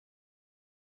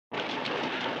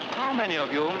How many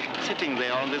of you sitting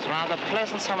there on this rather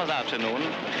pleasant summer's afternoon,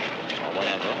 or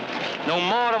whatever, know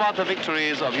more about the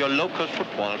victories of your local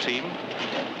football team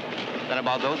than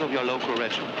about those of your local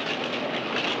regiment?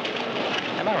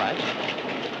 Am I right?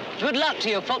 Good luck to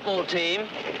your football team,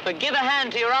 but give a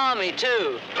hand to your army,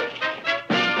 too.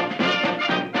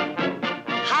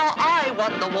 How I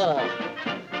Won the War.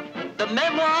 The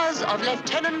Memoirs of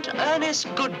Lieutenant Ernest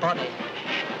Goodbody.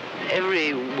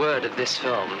 Every word of this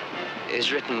film is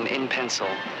written in pencil,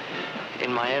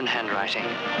 in my own handwriting.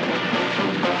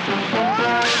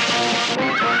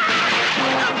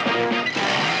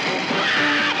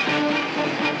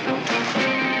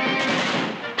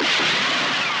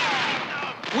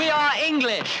 We are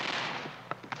English.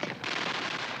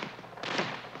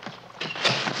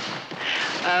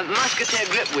 Musketeer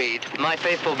Gripweed, my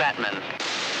faithful batman.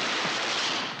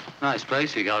 Nice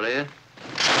place you got here.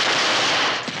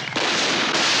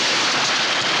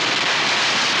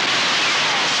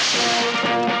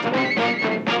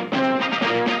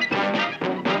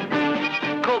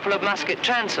 Corporal of Musket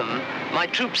Transom, my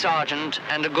troop sergeant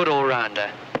and a good all-rounder.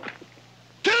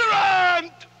 To the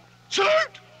front!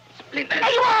 Salute! There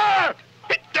you are!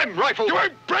 Hit them, rifle! You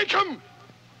won't break them!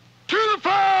 To the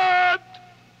front!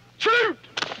 Salute!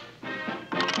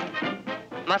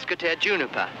 Musketeer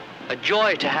Juniper, a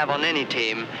joy to have on any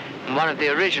team, and one of the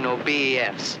original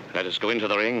BEFs. Let us go into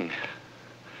the ring.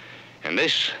 In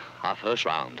this, our first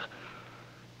round.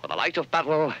 With the light of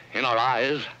battle in our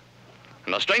eyes,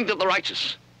 and the strength of the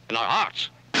righteous in our hearts.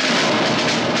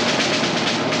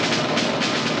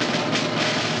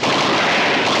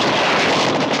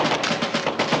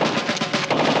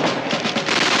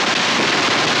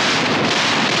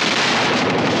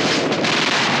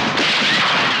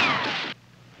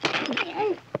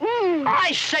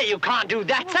 I say you can't do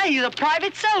that, sir. He's a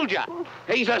private soldier.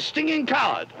 He's a stinging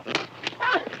coward.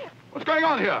 What's going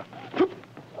on here?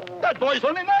 That boy's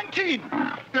only 19.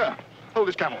 Here, hold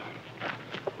this camel.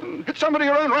 Hit somebody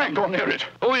your own rank or near it.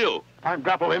 Who are you? I'm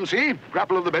Grapple MC,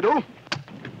 Grapple of the Middle.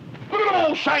 Look at them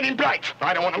all shining bright.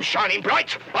 I don't want them shining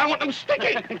bright. I want them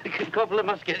sticky. Corporal of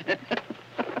Musket.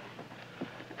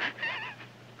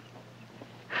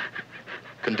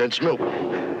 Condensed milk.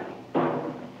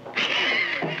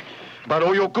 About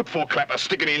all you're good for, Clapper,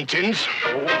 sticking in tins.